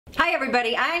Hi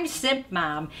everybody, I'm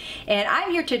SimpMom, and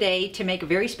I'm here today to make a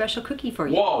very special cookie for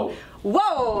you. Whoa!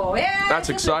 Whoa! Yeah, That's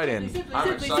simply,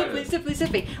 exciting.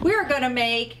 Simply. We are going to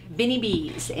make Biinny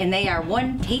Bees, and they are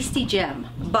one tasty gem.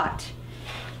 But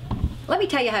let me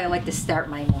tell you how I like to start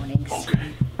my mornings. Okay.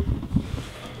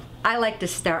 I like to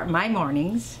start my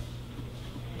mornings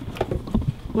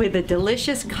with a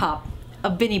delicious cup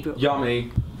of Biinny Brew.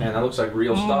 Yummy. Man, that looks like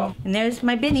real stuff. And there's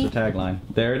my Biinny. It's the tagline.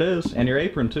 There it is, and your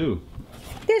apron too.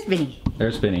 There's Biinny.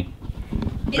 There's Biinny.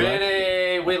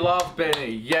 Biinny! We love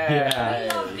Biinny! Yay! Yeah.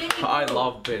 I love Biinny. I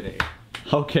love Biinny.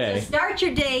 Okay. So start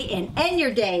your day and end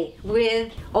your day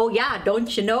with, oh yeah,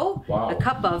 don't you know, Wow. a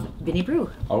cup of Biinny Brew.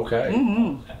 Okay.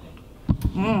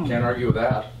 Can't argue with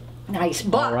that. Nice,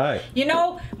 but All right. you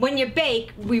know, when you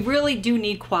bake, we really do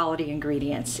need quality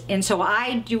ingredients, and so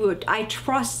I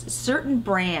trust certain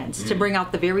brands to bring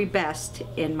out the very best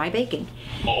in my baking.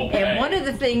 Okay. And one of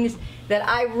the things that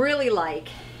I really like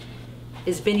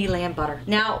is Biinny Land butter.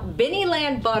 Now, Biinny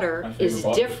Land butter is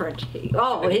butter. different.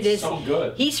 Oh, it is so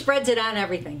good. He spreads it on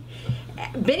everything.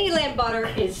 Biinny Land butter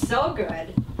is so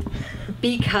good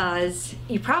because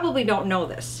you probably don't know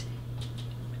this.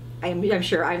 I'm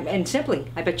sure, and simply,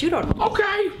 I bet you don't know.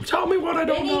 Okay, tell me what I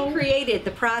don't Biinny know. created the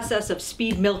process of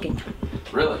speed milking.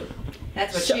 Really?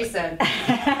 That's what she said.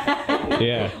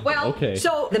 Yeah. Well, Okay.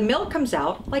 so the milk comes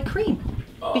out like cream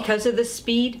because of the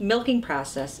speed milking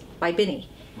process by Biinny.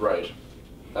 Right.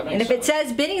 That makes And if it sense.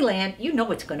 says Biinny Land, you know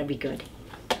it's going to be good.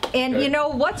 And Okay. you know,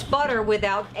 what's butter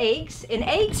without eggs? And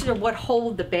eggs are what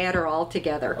hold the batter all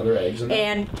together. Are there eggs in there?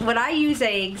 And when I use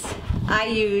eggs, I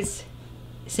use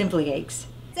Simply eggs.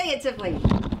 Say it simply.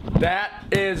 That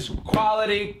is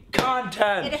quality And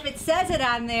content! if it says it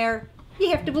on there, you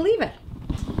have to believe it.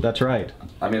 That's right.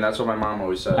 I mean, that's what my mom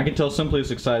always said. I can tell Simply is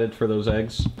excited for those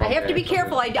eggs. I have to be Okay.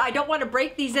 careful. I don't want to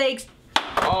break these eggs.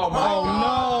 Oh my Oh,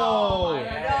 God. no. My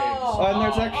eggs. Oh, and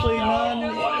there's actually none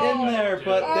in there,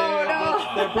 but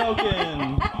they're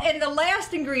broken. And the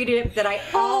last ingredient that I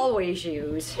always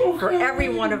use for every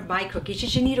one of my cookies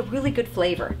is you need a really good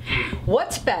flavor.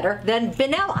 What's better than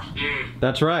vanilla?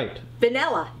 That's right.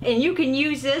 Vanilla. And you can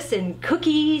use this in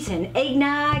cookies and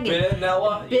eggnog. And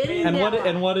Vanilla?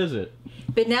 And what is it?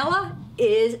 vanilla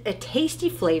is a tasty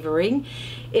flavoring.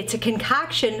 It's a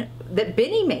concoction that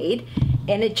Biinny made,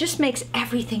 and it just makes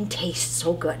everything taste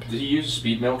so good. Did you use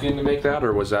speed milking to make that,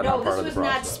 or was that No, not part this of the was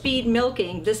process? not speed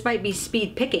milking. This might be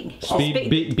speed picking.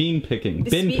 Bean picking.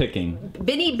 Bin picking.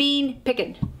 Biinny bean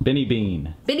picking. Biinny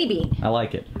bean. Biinny bean. I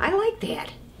like it. I like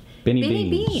that. Biinny Biinny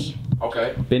beans. bean.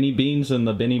 Okay. Biinny beans and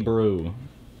the Biinny brew.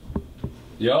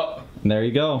 Yup. And there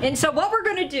you go. And so what we're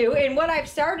going to do, and what I've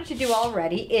started to do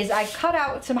already, is I've cut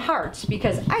out some hearts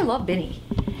because I love Biinny.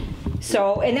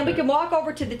 So, and then we can walk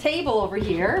over to the table over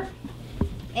here,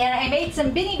 and I made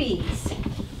some Biinny bees.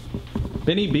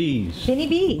 Biinny bees. Biinny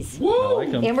bees. I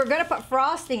like them. And we're going to put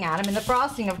frosting on them, and the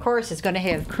frosting, of course, is going to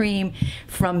have cream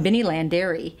from Biinny Land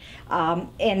Dairy,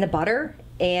 and the butter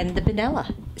and the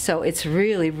vanilla. So it's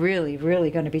really, really, really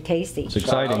going to be tasty. It's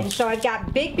exciting. And so I've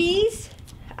got big bees,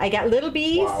 I got little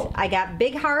bees, Wow. I got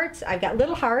big hearts, I've got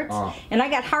little hearts, and I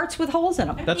got hearts with holes in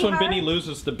them. That's when Biinny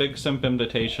loses the big Simp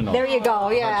Invitational. There you go,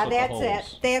 yeah, Hearts with the that's holes.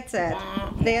 it, that's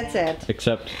it, that's it.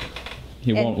 Except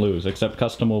he won't lose. Except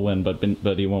Custom will win,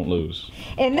 but he won't lose.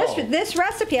 And this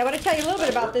recipe, I want to tell you a little bit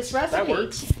about this recipe. That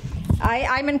works.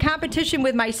 I'm in competition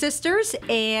with my sisters,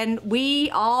 and we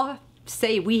all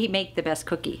say we make the best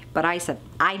cookie, but I said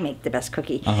I make the best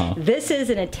cookie. This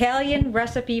is an Italian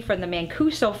recipe from the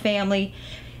Mancuso family.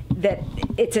 That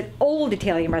it's an old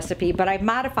Italian recipe, but I've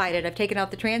modified it. I've taken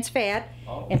out the trans fat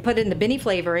and put in the Biinny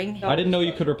flavoring. I didn't know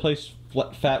you could replace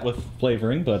fat with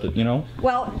flavoring, but you know.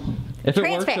 Well, If it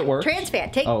trans works, fat, it works. Trans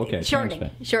fat. Take Oh, okay, shortening,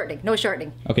 trans fat. shortening, no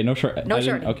shortening. Okay, no short. No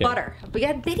shortening. Okay. Butter. We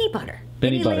got Biinny butter.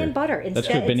 Biinny butter. Land butter. That's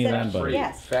good, Biinny Land butter.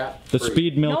 Yes. Fat. The free.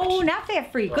 speed milk. No, not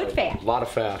fat free. Good fat. A lot of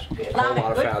fat. A Lot lot of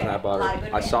of good fat in fat. that butter. Lot of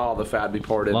good I fat. saw all the fat be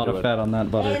poured A into lot of it. fat on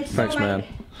that butter. And so Thanks, man.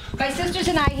 My sisters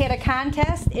and I had a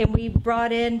contest, and we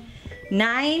brought in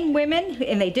 9 women,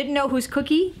 and they didn't know whose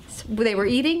cookies they were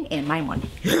eating, and mine won.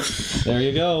 There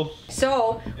you go.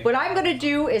 So what I'm going to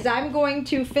do is I'm going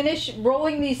to finish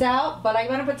rolling these out, but I'm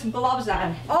going to put some gloves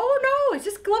on. Oh no, is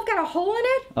this glove got a hole in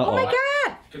it? Oh my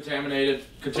God. Contaminated.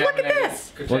 Look at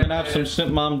this. We're gonna have some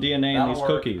Simp Mom DNA in That'll these work.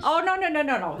 cookies. Oh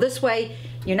no. This way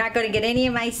you're not going to get any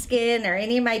of my skin or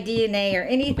any of my DNA or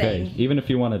anything. Okay, even if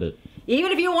you wanted it.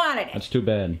 Even if you wanted it. That's too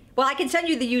bad. Well, I can send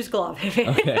you the used glove.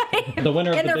 Okay. The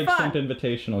winner of And the they're Big fun. Simp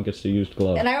Invitational gets the used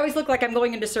glove. And I always look like I'm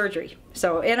going into surgery.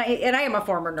 So, and I am a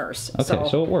former nurse. Okay,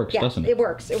 so it works, yeah, doesn't it? It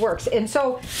works. And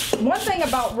so, one thing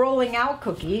about rolling out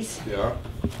cookies, Yeah.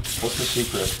 What's the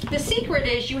secret? the secret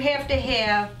is you have to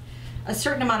have a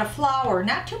certain amount of flour,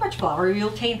 not too much flour, or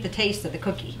you'll taint the taste of the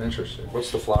cookie. Interesting.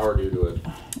 What's the flour do to it?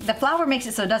 The flour makes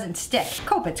it so it doesn't stick.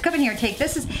 Kopitz, come in here and take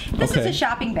this. Is a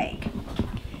shopping bag.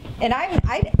 And I'm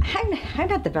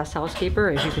not the best housekeeper,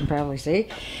 as you can probably see.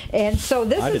 And so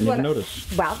this I is didn't what even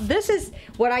notice. Well, this is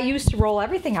what I use to roll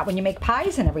everything out when you make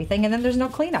pies and everything, and then there's no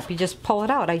cleanup. You just pull it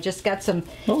out. I just got some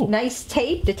nice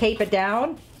tape to tape it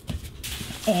down.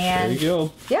 And there you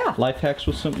go. Yeah. Life hacks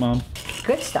with SimpMom.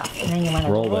 Good stuff. And then you want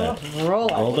to roll it.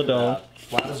 Roll the dough.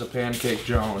 Flat as a pancake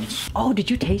Jones. Oh, did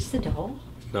you taste the dough?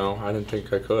 No, I didn't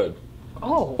think I could.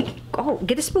 Oh,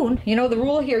 get a spoon. You know the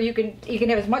rule here, you can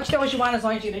have as much dough as you want as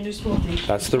long as you get a new spoon.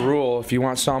 That's the rule if you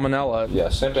want salmonella. Yeah,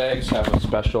 Simp eggs have a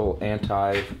special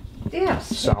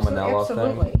salmonella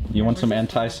absolutely. thing. You want some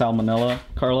anti-salmonella,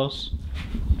 Carlos?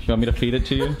 You want me to feed it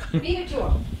to you? Feed it to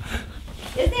him.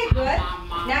 Isn't it good?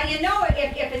 Now you know if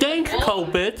it's Thank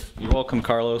Kopitz. You're welcome,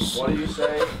 Carlos. What do you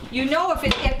say? You know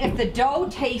if the dough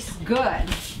tastes good,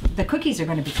 the cookies are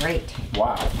going to be great.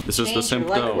 Wow. This is the Change Simp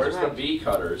your life. dough. Where's the bee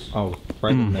cutters? Oh,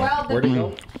 right in there. Well, Where'd it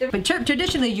go? But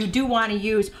traditionally you do want to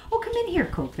use. Oh, come in here,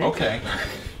 Kopitz. Okay.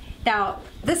 Now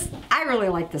I really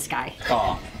like this guy.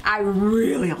 Oh, I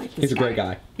really like this guy. he's a great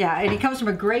guy. Yeah, and he comes from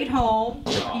a great home.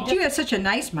 You have such a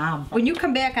nice mom. When you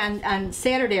come back on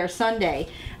Saturday or Sunday,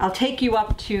 I'll take you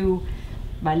up to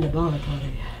my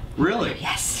laboratory. Really?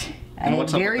 Yes. And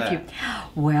what's up with very that? few.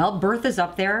 Well, Bertha's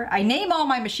up there. I name all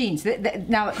my machines.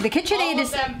 Now the KitchenAid All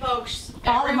is of them, folks.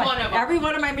 all Every of one of them. every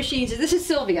one of my machines. This is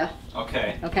Sylvia.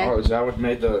 Okay. Okay. Oh, is that what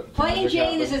made the Plain magic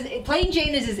Jane happen? Plain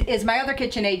Jane is my other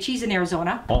KitchenAid. She's in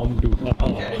Arizona.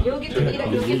 Okay. You'll get to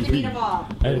meet them all.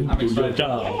 And I'm do your excited.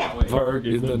 job. Ferg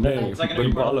is the name. It's like an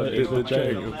Impala is the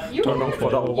chain. You Turn on wanna-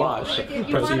 for the watch. If you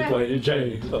Pressing wanna- play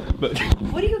Jane.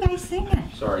 What are you guys singing?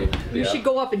 Sorry. You Yeah. should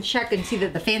go up and check and see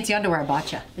the fancy underwear I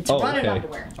bought you. It's Oh, running okay.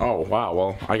 underwear. Oh, wow.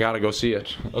 Well, I gotta go see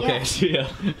it. Okay, Yeah. see ya.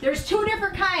 There's two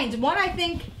different kinds. One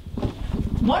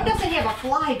one doesn't have a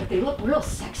fly, but they look real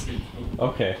sexy.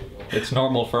 Okay. It's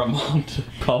normal for a mom to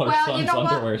call her Well, son's you know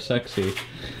what? underwear sexy.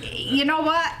 You know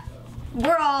what?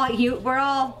 We're all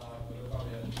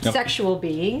Yep. sexual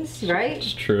beings, right?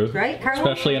 It's true. Right, Carlo?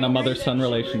 Especially in a mother-son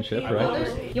relationship,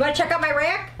 right? You want to check out my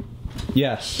rack?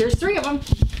 Yes. There's 3 of them.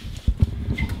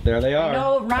 There they are.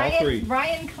 No, All 3.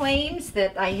 Ryan claims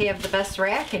that I have the best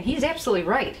rack, and he's absolutely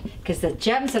right. Because the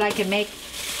gems that I can make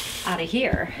out of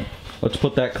here. Let's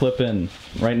put that clip in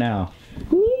right now.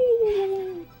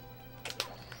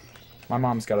 My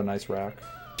mom's got a nice rack.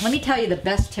 Let me tell you the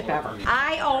best tip ever.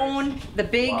 I own the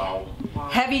big,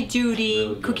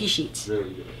 heavy-duty cookie sheets.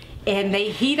 Really good. And they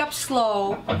heat up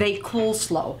slow, they cool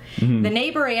slow. The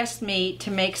neighbor asked me to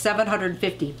make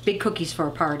 750 big cookies for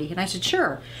a party, and I said,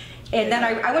 sure. And then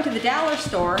I went to the dollar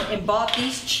store and bought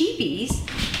these cheapies,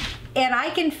 and I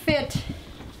can fit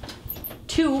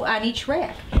 2 on each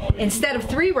rack. Instead of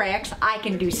 3 racks, I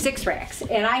can do 6 racks.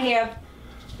 And I have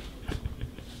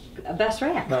a best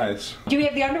rack. Nice. Do you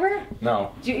have the underwear?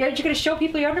 No. Aren't you going to show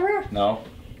people your underwear? No.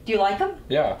 Do you like them?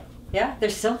 Yeah. Yeah, they're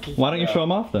silky. Why don't you show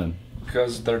them off then?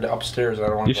 Because they're upstairs. I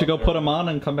don't want. You should go put them on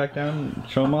and come back down and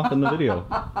show them off in the video.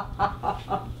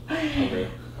 Okay.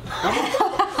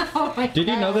 Oh my Did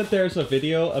you know that there's a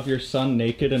video of your son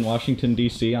naked in Washington,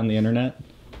 D.C. on the internet?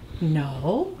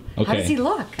 No. How Okay. does he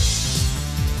look?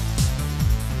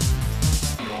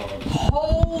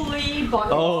 Holy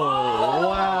bucket. Oh,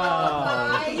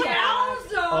 wow.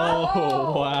 Yowza.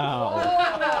 Oh,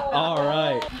 wow. All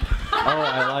right. Oh,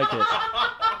 I like it.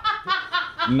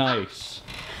 Nice.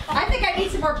 I think I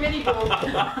need some more Biinny boob.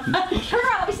 Turn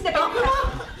around, let me see the Biinny boob.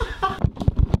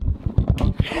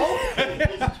 Oh,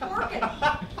 he's twerking.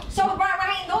 So,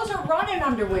 Ryan, those are running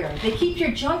underwear. They keep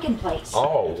your junk in place.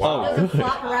 Oh wow. Doesn't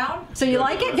flop around. So you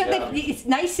like it? It's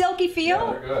nice silky Yeah,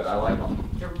 feel? they're good. I like them.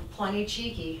 They're plenty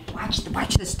cheeky. Watch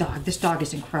this dog. This dog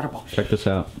is incredible. Check this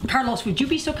out. Carlos, would you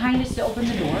be so kind as to open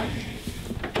the door?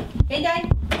 Hey, Dad.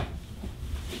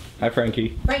 Hi,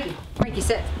 Frankie. Frankie,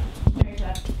 sit.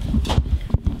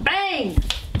 Bang!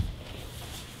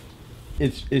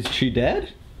 Is she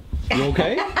dead? You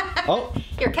okay? Oh,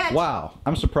 Here, catch. wow.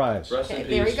 I'm surprised. Rest Okay, in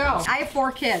there we peace. go. I have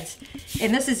 4 kids,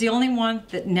 and this is the only one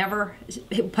that never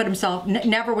put himself,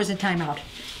 never was in timeout.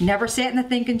 Never sat in the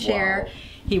thinking chair. Wow.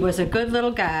 He was a good little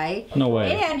guy. No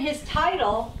way. And his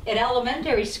title at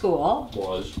elementary school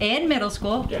Was. and middle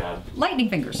school, Dad. lightning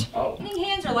fingers. Oh. Lightning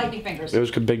hands or lightning fingers? It was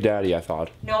Big Daddy, I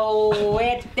thought. No,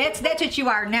 that's what you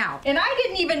are now. And I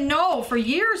didn't even know for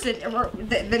years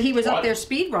that he was up What? there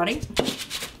speed running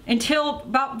until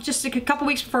about just a couple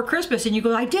weeks before Christmas. And you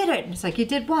go, I did it. And it's like, you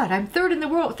did what? I'm third in the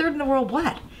world. Third in the world,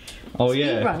 what? Oh, speed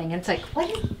yeah. running. And it's like, what?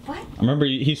 I remember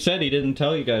he said he didn't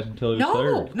tell you guys until he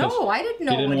was third. No, I didn't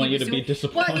know. He didn't what want you was to be doing.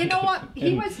 disappointed. Well, you know what?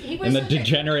 He was in the such a-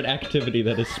 degenerate activity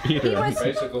that is speed running.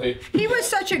 Basically. He was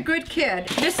such a good kid.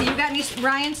 Missy, you got any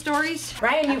Ryan stories?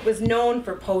 Ryan was known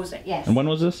for posing. Yes. And when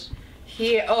was this?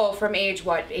 From age,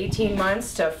 what, 18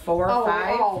 months to 4 or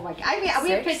 5? Oh my God. We have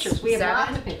 6, pictures. We have 7?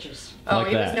 lots of pictures. Oh, Like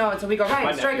he was that. known. So we go, Ryan,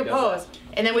 My strike a nephew does pose.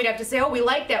 And then we'd have to say, oh, we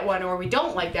like that one, or we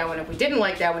don't like that one. If we didn't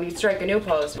like that one, he'd strike a new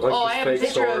pose. Like Oh, this I have a fake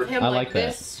picture sword. of him I like like that.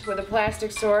 this with a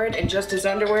plastic sword and just his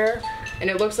underwear. And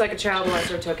it looks like a child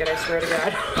molester took it, I swear to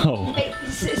God. Oh, Hey,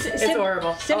 It's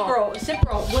horrible.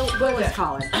 Simpro, Will is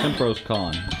calling. Simpro's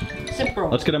calling.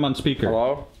 Simpro. Let's get him on speaker.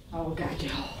 Hello? Oh God.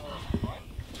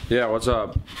 Yeah, what's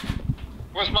up?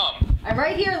 Where's Mom? I'm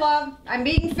right here, love. I'm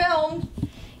being filmed.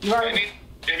 You are. Have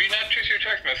you not checked your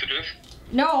text messages?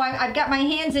 No, I've got my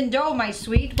hands in dough, my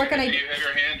sweet. What can I Do do? you have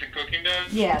your hands in cooking done?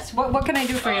 Yes. What can I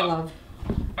do for you, love?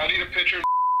 I need a picture of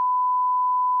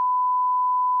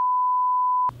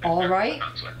All right.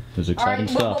 This is All exciting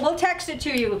right, stuff. we'll text it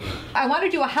to you. I want to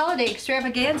do a holiday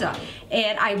extravaganza,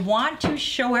 and I want to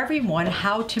show everyone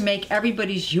how to make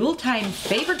everybody's Yuletime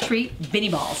favorite treat,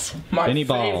 Biinny balls. My Biinny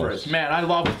balls. favorite. Man, I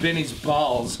love Biinny's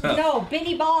balls. No,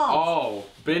 Biinny balls. Oh,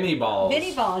 Biinny balls.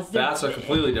 Biinny balls. That's a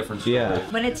completely different story. Yeah.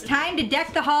 When it's time to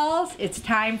deck the halls, it's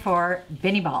time for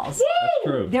Biinny balls. That's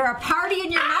true. They're a party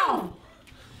in your mouth.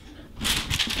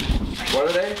 What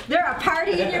are they? They're a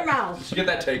party in your mouth. Just get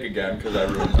that take again, because I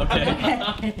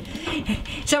ruined it.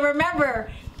 So remember,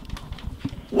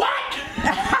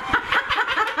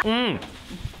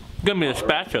 Give me a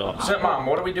spatula. SimpMom,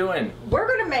 what are we doing? we're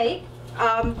gonna make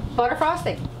butter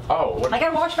frosting. Oh, what? I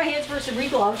gotta wash my hands first and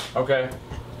re-glove. Okay.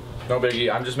 No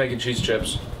biggie. I'm just making cheese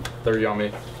chips. They're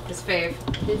yummy. His fave.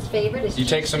 His favorite is You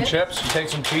take cheese some chips, you take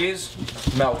some cheese,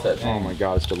 melt it. Oh my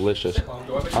god, it's delicious.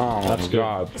 Oh That's my good.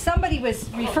 god. Somebody was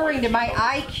referring to my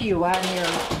IQ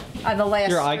on the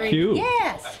last Your stream. IQ?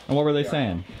 Yes. And what were they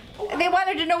saying? They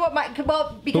wanted to know what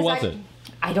because Who was it?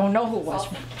 I don't know who it was.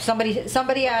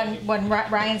 Somebody on when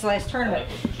Ryan's last tournament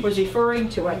was referring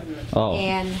to it. Oh.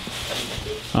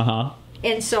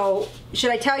 And so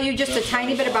should I tell you just a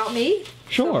tiny bit about me?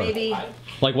 Sure. So maybe.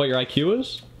 Like what your IQ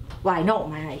is? Well, I know what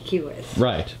my IQ is.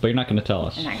 Right, but you're not going to tell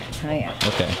us. I'm not gonna tell you.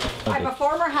 Okay. I'm a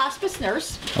former hospice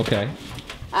nurse. Okay.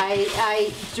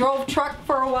 I drove truck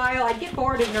for a while. I get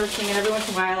bored of nursing, and every once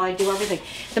in a while I do everything.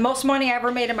 The most money I ever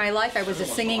made in my life, I was a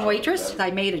singing waitress. I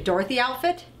made a Dorothy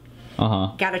outfit,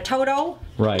 got a Toto.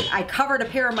 Right. I covered a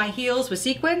pair of my heels with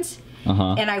sequins,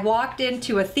 and I walked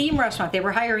into a theme restaurant. They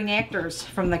were hiring actors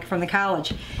from the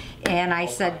college, and I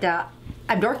said,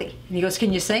 "I'm Dorothy." And he goes,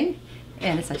 "Can you sing?"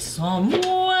 And it's like,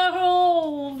 somewhere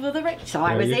over the rain. So I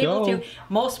There was you able go. to.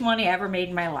 Most money I ever made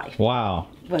in my life. Wow.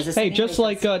 Was a Hey, singing just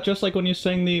waitress. like when you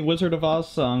sang the Wizard of Oz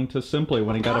song to Simply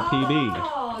when he got a PB.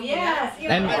 Oh yes,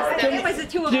 And it was the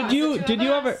two of us. Did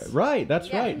you ever? Right, that's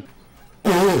Yeah. right.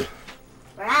 We're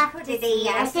off to see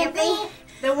our Simply,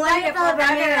 the wonderful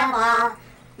runner of all.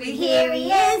 We here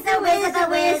he is, the wizard,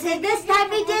 this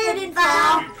time he didn't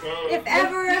fall. If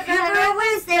ever a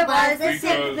whiz there was a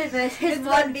Simply, his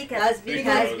one because of the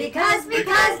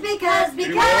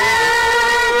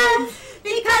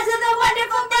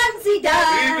wonderful things he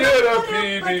does. He did a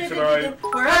PB tonight.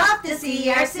 We're off to see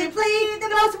our Simply, the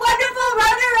most wonderful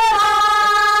runner of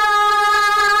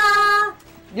all.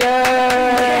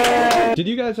 Yay! Did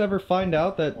you guys ever find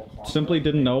out that Simply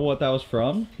didn't know what that was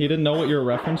from? He didn't know what you were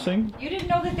referencing? You didn't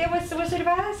know that there was the Wizard of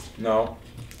Oz? No.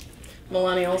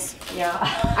 Millennials. Yeah.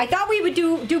 I thought we would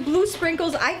do blue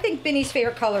sprinkles. I think Biinny's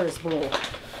favorite color is blue.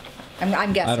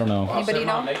 I'm guessing. I don't know. Anybody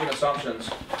know? Making assumptions.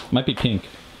 Might be pink.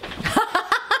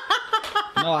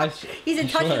 No, He's in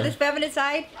touch with his feminine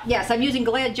side. Yes, I'm using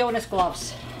Glad Jonas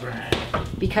gloves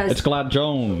because It's Glad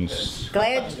Jones.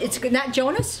 it's not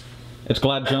Jonas. It's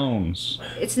Glad Jones.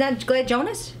 It's not Glad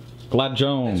Jonas. Glad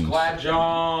Jones. Glad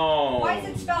Jones. Why is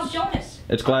it spelled Jonas?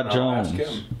 It's Glad I don't know, ask Jones.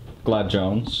 him. Glad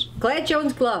Jones. Glad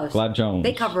Jones gloves. Glad Jones.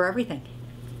 They cover everything.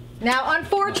 Now,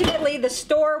 unfortunately, the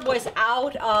store was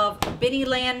out of Biinny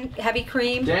Land heavy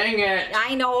cream. Dang it.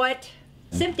 I know it.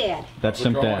 Simp Dad. That's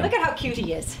Simp We're going. Dad. Look at how cute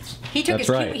he is. He took That's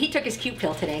his right. he took his cute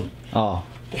pill today. Oh,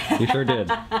 you sure did.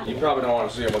 You probably don't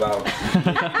want to see him without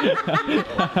him.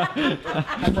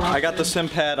 I got the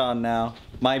Simp hat on now.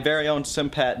 My very own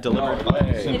Simp hat delivered No by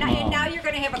way. Simp And Mom. now you're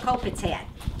gonna have a Colpit's hat.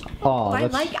 Oh, I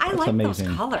that's, like that's amazing.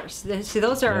 those colors. See,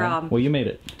 those are Yeah. Well, you made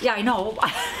it. yeah, I know.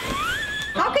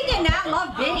 How can you not love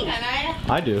Biinny?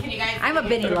 I do. I'm a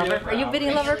Biinny lover. Are you a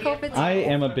Biinny lover, Colpit's? I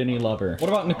am a Biinny lover. What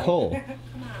about Nicole?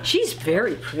 She's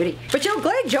very pretty. But you know,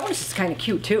 Glad Jones is kind of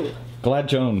cute too. Glad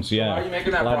Jones, yeah. Why are you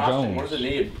making that Glad frosting? Jones. What does it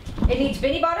need? It needs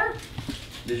Biinny butter,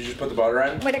 Did you just put the butter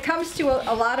in? When it comes to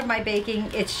a lot of my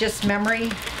baking, it's just memory.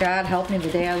 God help me the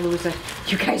day I lose it.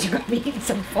 You guys are gonna be eating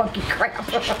some funky crap.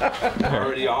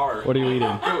 Already are. What are you eating?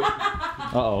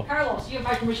 Uh-oh. Carlos, you have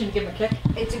my permission to give him a kick.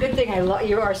 It's a good thing I love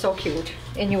you. Are so cute,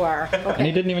 and you are. Okay. And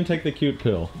he didn't even take the cute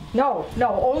pill. No,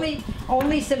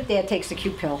 only Simp Dad takes the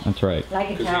cute pill. That's right. I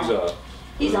can tell.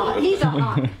 He's a hunk.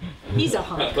 He's a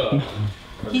hunk.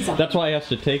 He's a. That's why he has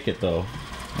to take it though,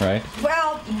 right?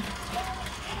 Well,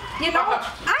 you know,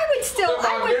 I would still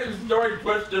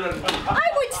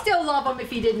love him if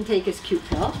he didn't take his cute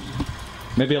pill.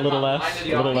 Maybe a little less.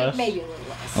 A little less. Maybe a little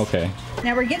less. Okay.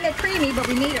 Now we're getting it creamy, but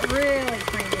we need it really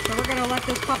creamy, so we're gonna let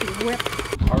this puppy whip.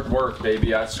 Hard work,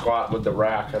 baby. I squat with the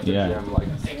rack at the gym. Like,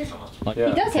 He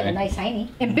does have a nice hiney.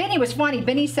 And Biinny was funny.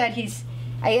 Biinny said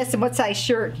I asked him what size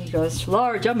shirt. He goes,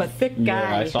 large, I'm a thick guy.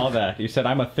 Yeah, I saw that. You said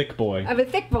I'm a thick boy. I'm a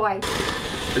thick boy.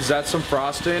 is that some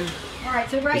frosting? All right,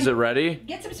 so Is it ready?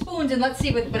 Get some spoons and let's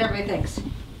see what everybody thinks.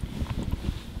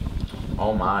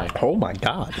 Oh my. Oh my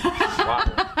God. Wow.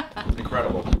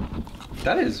 Incredible.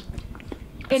 That is.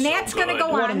 And that's gonna go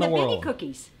What on in the the Biinny world?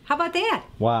 cookies. How about that?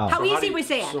 Wow. How easy was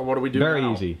that? So what do we do Very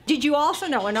now? easy. Did you also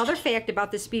know another fact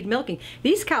about the speed milking?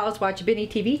 These cows watch Biinny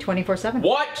TV 24/7.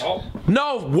 What?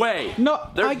 No way. No,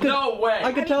 There's no way.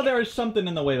 I could tell there was something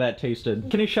in the way that tasted.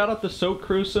 Can you shout out the Soat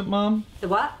crew, SimpMom? The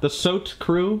what? The Soat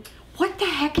crew. What the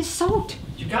heck is soaked?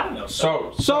 You gotta know.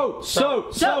 So. Soat. Soat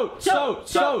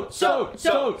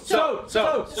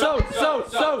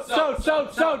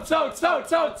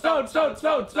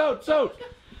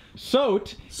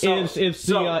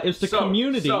is the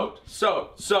community.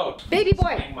 Soat. Baby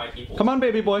boy. Come on,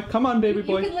 baby boy. Come on, baby You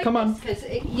boy. can lick Come on. this,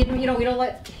 'cause we don't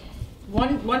let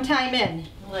one time in.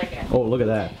 Lick it. Oh, look at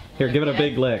that. Here, give it a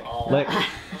big lick. Lick.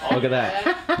 Look at that.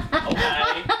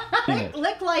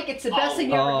 Lick like it's the best thing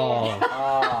you ever Oh.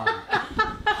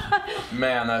 had.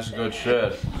 Man, that's good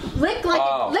shit. Lick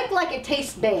like it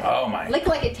tastes bad. Oh my. Lick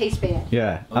like it tastes bad.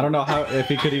 Yeah. I don't know how if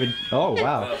he could even. Oh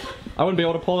wow. I wouldn't be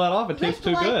able to pull that off. It tastes too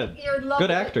Lick like good. you're in love Good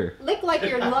with actor. Lick like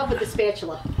you're in love with the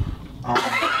spatula.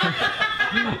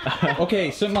 Okay,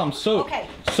 SimpMom, Soat. Okay.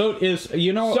 Soat is Soat.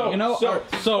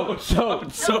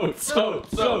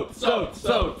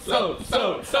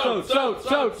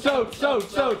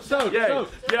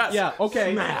 Yes. Yeah,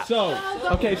 okay.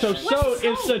 So Soat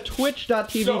is the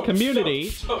Twitch.tv community.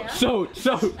 Soat.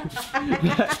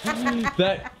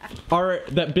 that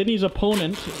Biinny's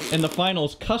opponent in the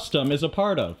finals, Custom, is a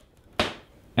part of.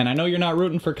 And I know you're not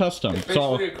rooting for Custom. It's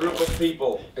basically a group of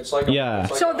people. It's like Yeah.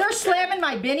 So they're slamming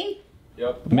my Biinny?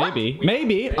 Yep.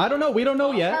 Maybe. I don't know. We don't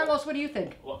know yet. Carlos, what do you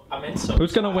think? Well, I'm in so.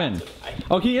 Who's gonna win?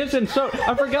 Oh, he is in Soat.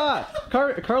 I forgot.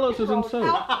 Carlos is in Soat.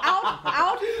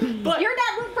 Out. But- You're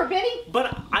not rooting for Biinny?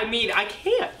 But I mean, I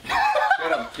can't.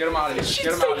 Get him out of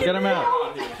here. Get him out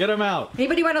of here. Get him out.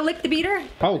 Anybody want to lick the beater?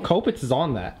 Oh, Kopitz is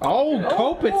on that. Oh,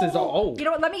 Kopitz is on. Oh. You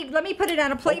know what? Let me put it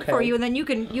on a plate for Okay. you, and then you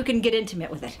can get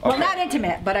intimate with it. Well, not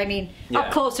intimate, but I mean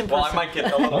up close and personal. Well, I might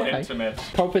get a little Okay. intimate.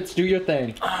 Kopitz, do your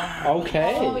thing.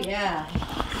 Okay. Oh yeah.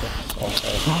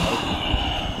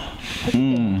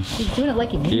 He's doing it like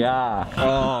he means it. Yeah.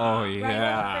 Oh,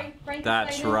 yeah. Frank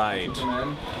That's decided? right.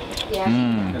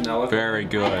 Yeah. Very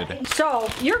good. So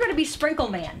you're gonna be Sprinkle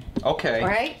Man. Okay.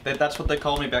 Right? That's what they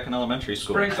called me back in elementary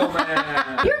school. Sprinkle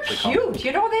man. You're cute.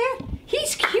 You know that?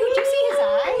 He's cute. You see his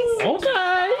eyes?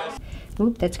 Okay.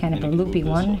 Oop, that's kind of a loopy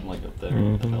one. Like up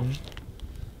there.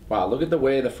 Wow, look at the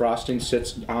way the frosting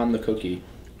sits on the cookie.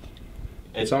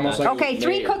 It's almost like Okay, it was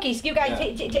 3 made. cookies. You guys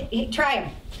try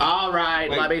them. All right,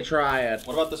 Wait. let me try it.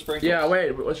 What about the sprinkles? Yeah, wait.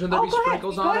 Shouldn't there Oh, be go ahead.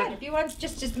 sprinkles Go on ahead. it? If you want,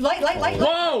 just light.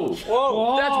 Whoa!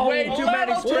 Whoa! That's way too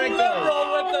many sprinkles.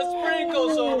 Liberal with the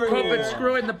sprinkles over Puppet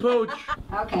screwing the pooch.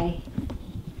 Okay.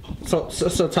 So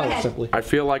tell us simply. I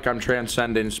feel like I'm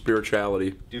transcending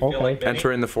spirituality. Do you feel like Biinny?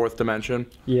 Entering the 4th dimension.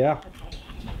 Yeah.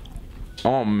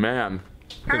 Oh man.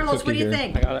 Carlos, what do you here.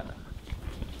 think? I got it.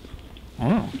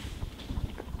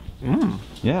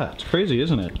 Yeah, it's crazy,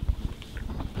 isn't it?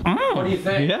 What do you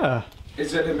think? Yeah.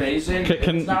 Is it amazing? Can- If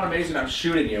it's not amazing, I'm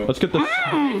shooting you. Let's get this.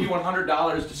 I'll give you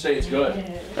 $100 to say it's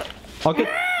good. I'll get.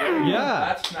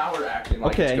 Yeah. That's now we're acting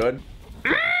like Okay. it's good.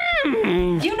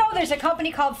 Do you know there's a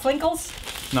company called Flinkles?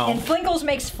 No. And Flinkles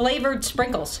makes flavored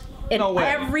sprinkles. In No way.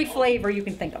 every flavor you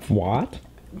can think of. What?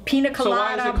 Pina So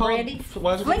why is colada, it called? brandy.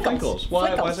 Why is it called Flinkles?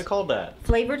 Why is it called that?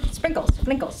 Flavored sprinkles.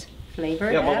 Flinkles.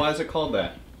 Flavored. Yeah, but why is it called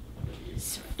that?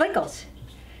 Flinkles.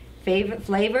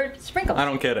 Flavored sprinkles. I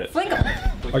don't get it. Flinkles.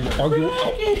 Are you?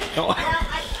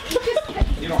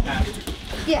 You don't have to.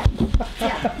 Yeah.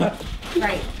 Yeah.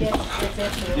 Right.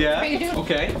 That's it. Yeah.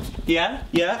 Okay. Yeah.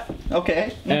 Yeah.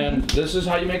 Okay. And this is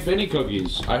how you make Biinny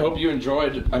cookies. I hope you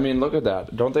enjoyed. I mean, look at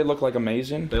that. Don't they look like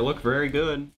amazing? They look very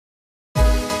good.